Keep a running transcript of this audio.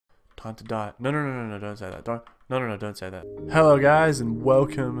Time to die. No, no, no, no, no, don't say that. Don't. No, no, no, don't say that. Hello, guys, and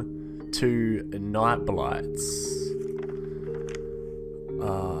welcome to Night Blights.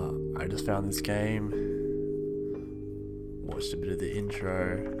 I just found this game. Watched a bit of the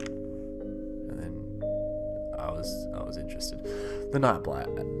intro, and then I was interested. The Night Blight.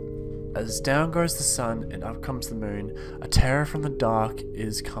 As down goes the sun and up comes the moon, a terror from the dark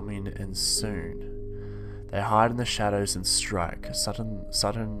is coming, and soon. They hide in the shadows and strike,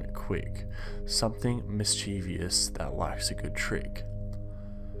 sudden, quick, something mischievous that likes a good trick.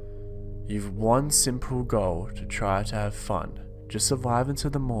 You've one simple goal to try to have fun, just survive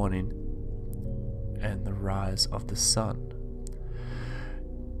until the morning and the rise of the sun.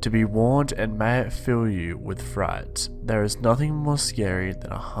 To be warned, and may it fill you with fright, there is nothing more scary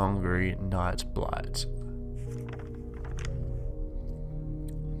than a hungry night blight.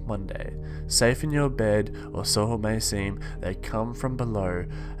 Monday. Safe in your bed, or so it may seem, they come from below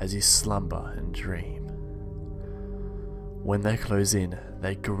as you slumber and dream. When they close in,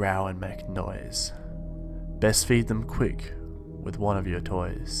 they growl and make noise. Best feed them quick with one of your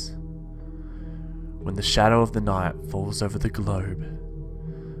toys. When the shadow of the night falls over the globe,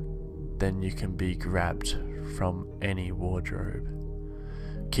 then you can be grabbed from any wardrobe.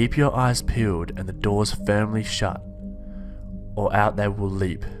 Keep your eyes peeled and the doors firmly shut, or out they will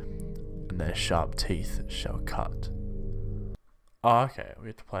leap, and their sharp teeth shall cut. Oh, okay, we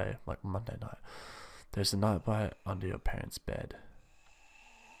have to play like Monday night. There's a night blight under your parents' bed.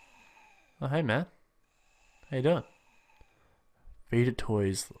 Oh, hey man. How you doing? Feed it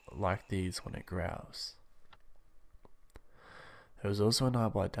toys like these when it growls. There was also a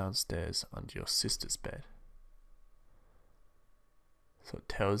night blight downstairs under your sister's bed. So it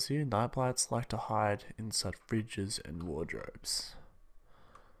tells you night blights like to hide inside fridges and wardrobes.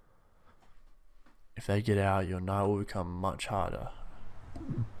 If they get out, your night will become much harder.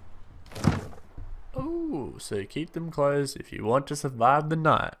 Oh, so keep them closed if you want to survive the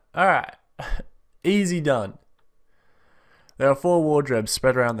night. Alright, easy done. There are 4 wardrobes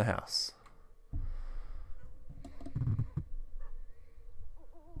spread around the house.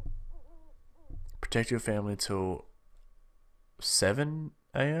 Protect your family till 7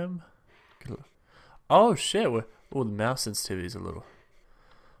 AM? Oh shit, the mouse sensitivity is a little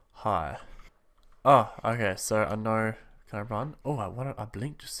high. Oh, okay, so I know. Can I run? Oh, I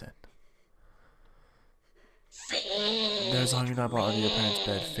blinked just then. There's a hungry night blight under your parents'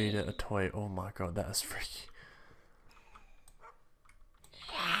 bed. Feed it a toy. Oh my god, that is freaky.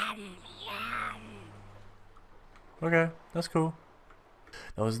 Okay, that's cool.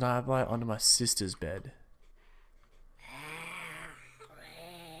 There was a night blight under my sister's bed.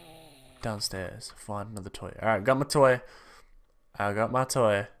 Downstairs. Find another toy. Alright, got my toy. I got my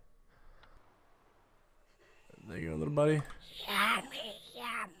toy. There you go, little buddy. Yummy,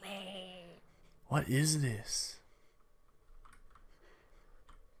 yummy. What is this?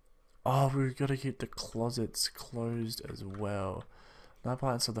 Oh, we've got to keep the closets closed as well. Night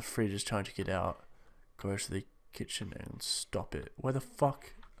blight inside the fridge is trying to get out. Go to the kitchen and stop it. Where the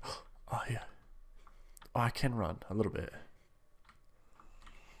fuck? Oh, yeah. Oh, I can run a little bit.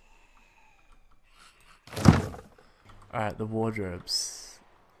 Alright, the wardrobes.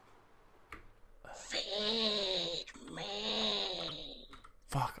 Feed me.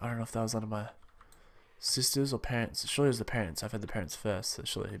 Fuck, I don't know if that was under my sisters or parents. Surely it was the parents. I've had the parents first, so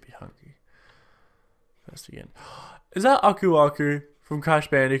surely he'd be hungry. First again. Is that Aku Aku from Crash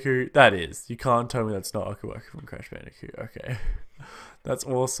Bandicoot? That is. You can't tell me that's not Aku Aku from Crash Bandicoot. Okay. That's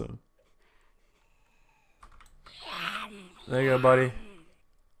awesome. There you go, buddy.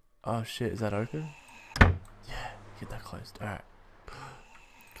 Oh shit, is that open? Yeah, get that closed. Alright.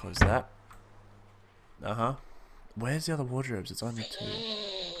 Close that. Uh-huh. Where's the other wardrobes? It's only 2.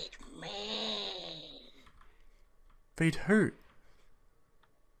 Feed me. Feed who?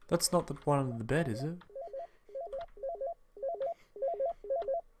 That's not the one under the bed, is it?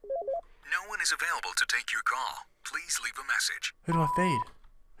 No one is available to take your call. Please leave a message. Who do I feed?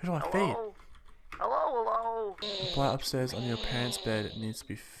 Who do I feed? Hello, hello. The blight upstairs under your parents' bed needs to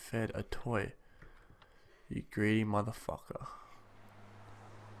be fed a toy. You greedy motherfucker.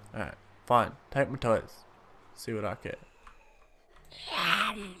 Alright, fine. Take my toys. See what I get.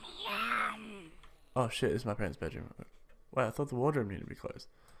 Yum, yum. Oh shit, this is my parents' bedroom. Wait, I thought the wardrobe needed to be closed.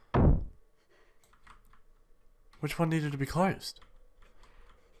 Which one needed to be closed?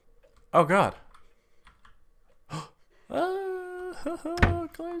 Oh god.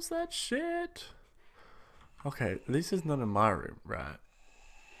 Close that shit. Okay, this is not in my room, right?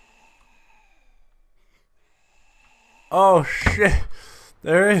 Oh shit,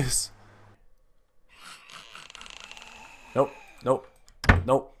 there is. Nope, nope,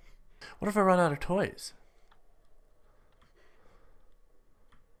 nope. What if I run out of toys?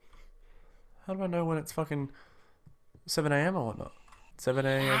 How do I know when it's fucking 7 AM or whatnot? 7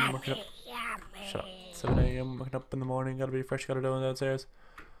 AM, waking up. Shut up. 7 AM, waking up in the morning, gotta be fresh, gotta do it downstairs.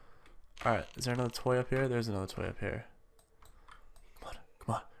 Alright, is there another toy up here? There's another toy up here. Come on,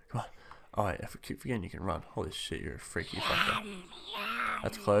 come on, come on. Oh wait, if I keep forgetting you can run. Holy shit, you're a freaky fucker.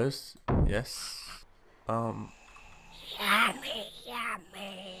 That's closed. Yes. Oh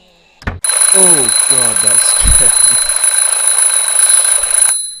god, that scared me.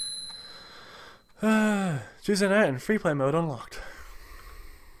 Tuesday night and free play mode unlocked.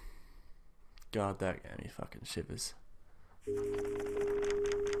 God, that gave me fucking shivers.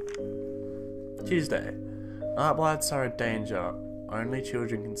 Tuesday. Night blights are a danger. Only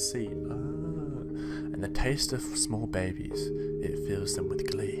children can see. And the taste of small babies, it fills them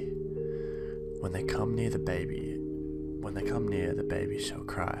with glee. When they come near, the baby shall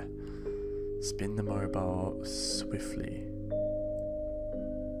cry. Spin the mobile swiftly.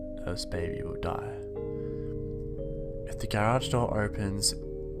 Else baby will die. If the garage door opens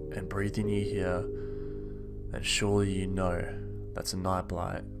and breathing you hear, then surely you know that a night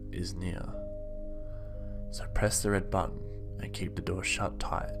blight is near. So press the red button and keep the door shut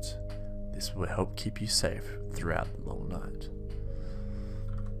tight. This will help keep you safe throughout the long night.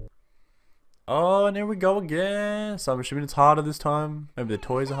 Oh, and here we go again. So I'm assuming it's harder this time. Maybe the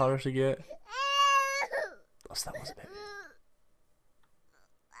toys are harder to get. Oh, so that was a baby.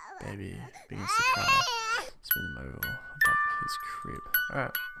 Baby begins to cry. Spin them over above his crib.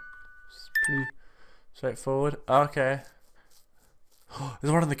 Alright. It's pretty straightforward. Okay.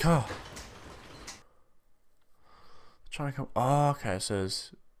 There's one in the car. Trying to come. Oh, okay. So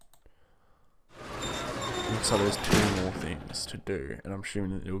there's. Looks like there's 2 more things to do, and I'm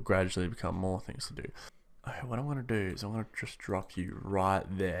assuming that it will gradually become more things to do. Okay, what I'm gonna do is I'm gonna just drop you right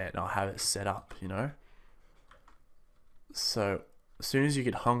there, and I'll have it set up, you know. So as soon as you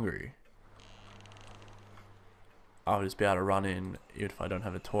get hungry, I'll just be able to run in, even if I don't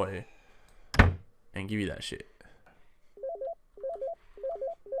have a toy, and give you that shit.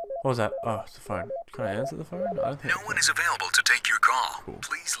 What was that? Oh, it's the phone. Can I answer the phone? I don't think. No one is available to take your call. Cool.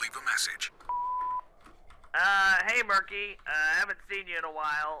 Please leave a message. Hey Murky, haven't seen you in a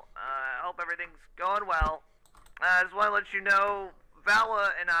while. Hope everything's going well. I just want to let you know,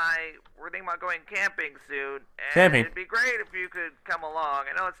 Vala and I, we're thinking about going camping soon. And camping? It'd be great if you could come along.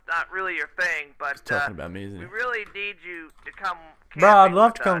 I know it's not really your thing, but talking about me, isn't we it? really need you to come camping. Bro, I'd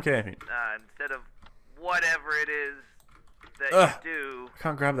love to come camping. Instead of whatever it is that you do. I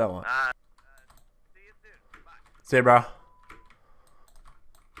can't grab that one. See you soon. Bye. See you, bro.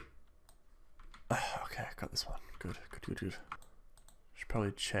 Okay, I got this one. Good, good, good, good. Should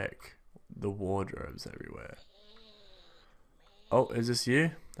probably check the wardrobes everywhere. Oh, is this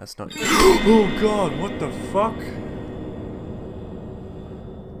you? That's not you. Oh god, what the fuck?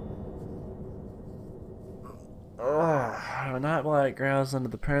 Oh, a night blight growls under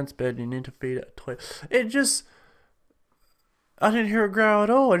the parents' bed and you need to feed it a toy. It just... I didn't hear it growl at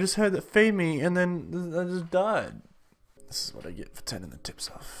all. I just heard it feed me and then I just died. This is what I get for turning the tips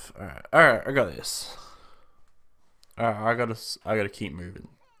off. Alright, I got this. Alright, I gotta keep moving.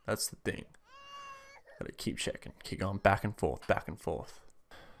 That's the thing. Gotta keep checking. Keep going back and forth, back and forth.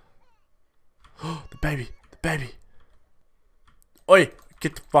 The baby! The baby! Oi!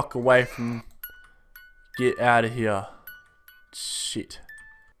 Get the fuck away from... Get out of here. Shit.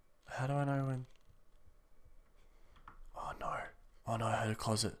 How do I know when... Oh no. Oh no, I heard a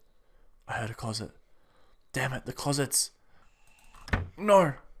closet. I heard a closet. Damn it, the closets.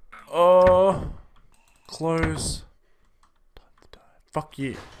 No. Oh. Close. Time to die. Fuck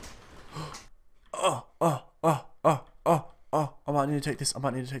you. Oh. I might need to take this. I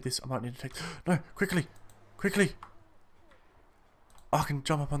might need to take this. I might need to take... No, quickly. Quickly. Oh, I can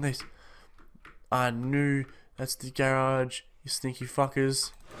jump up on this. I knew that's the garage. You sneaky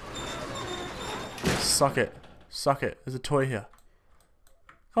fuckers. Suck it. Suck it. There's a toy here.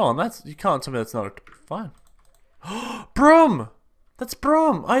 Come on, that's... You can't tell me that's not a... Fine. Brum! That's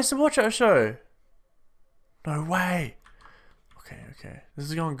Brum! I used to watch that show. No way. Okay. This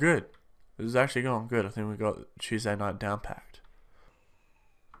is going good. This is actually going good. I think we got Tuesday night down packed.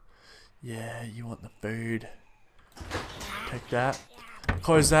 Yeah, you want the food. Take that.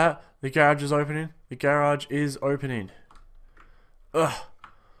 Close that. The garage is opening. The garage is opening. Ugh.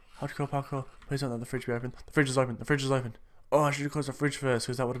 Hardcore parkour. Please don't let the fridge be open. The fridge is open. The fridge is open. Oh, I should have closed the fridge first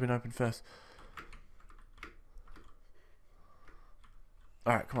because that would have been open first.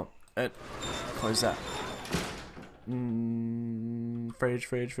 Alright, come on. And close that. Fridge.